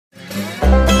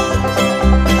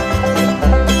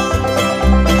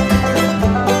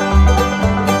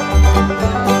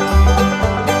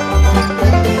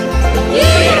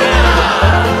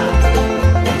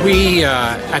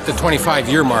at the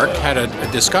 25-year mark, had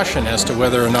a discussion as to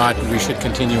whether or not we should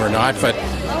continue or not, but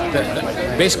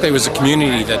basically it was the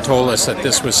community that told us that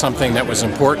this was something that was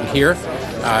important here.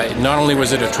 Not only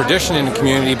was it a tradition in the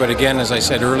community, but again, as I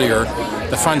said earlier,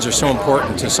 the funds are so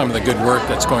important to some of the good work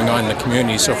that's going on in the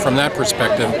community. So from that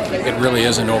perspective, it really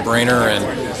is a no-brainer, and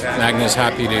Magna is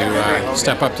happy to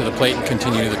step up to the plate and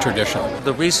continue the tradition.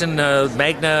 The reason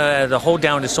Magna, the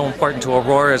Hoedown, is so important to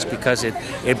Aurora is because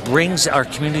it brings our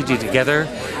community together,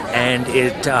 and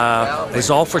it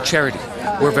is all for charity.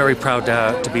 We're very proud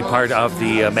to be part of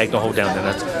the Magna Hoedown,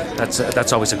 and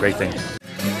that's always a great thing.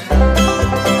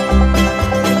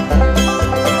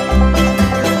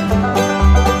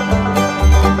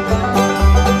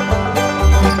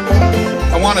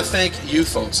 I want to thank you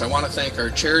folks. I want to thank our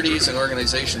charities and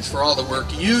organizations for all the work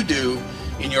you do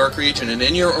in York Region and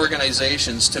in your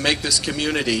organizations to make this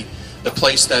community the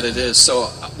place that it is. So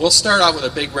we'll start out with a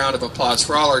big round of applause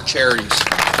for all our charities.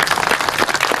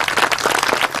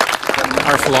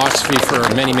 Our philosophy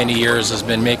for many, many years has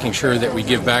been making sure that we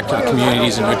give back to the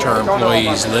communities in which our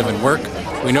employees live and work.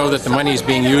 We know that the money is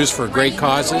being used for great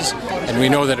causes, and we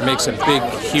know that it makes a big,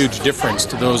 huge difference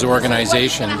to those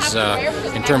organizations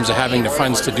in terms of having the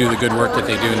funds to do the good work that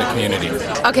they do in the community.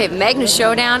 Okay, Magna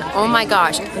Showdown, oh my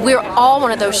gosh, we're all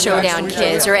one of those Showdown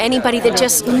kids, or anybody that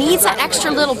just needs that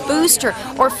extra little boost,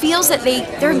 or feels that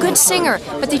they're a good singer,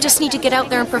 but they just need to get out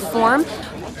there and perform.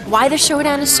 Why the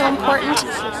Showdown is so important?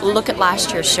 Look at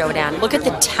last year's Showdown. Look at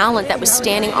the talent that was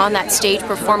standing on that stage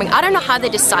performing. I don't know how they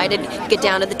decided to get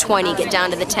down to the 20, get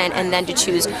down to the 10, and then to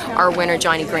choose our winner,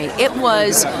 Johnny Green. It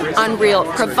was unreal.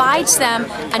 Provides them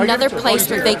another place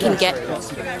where they can get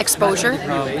exposure,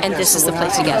 and this is the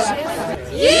place to get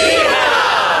it. Yeah!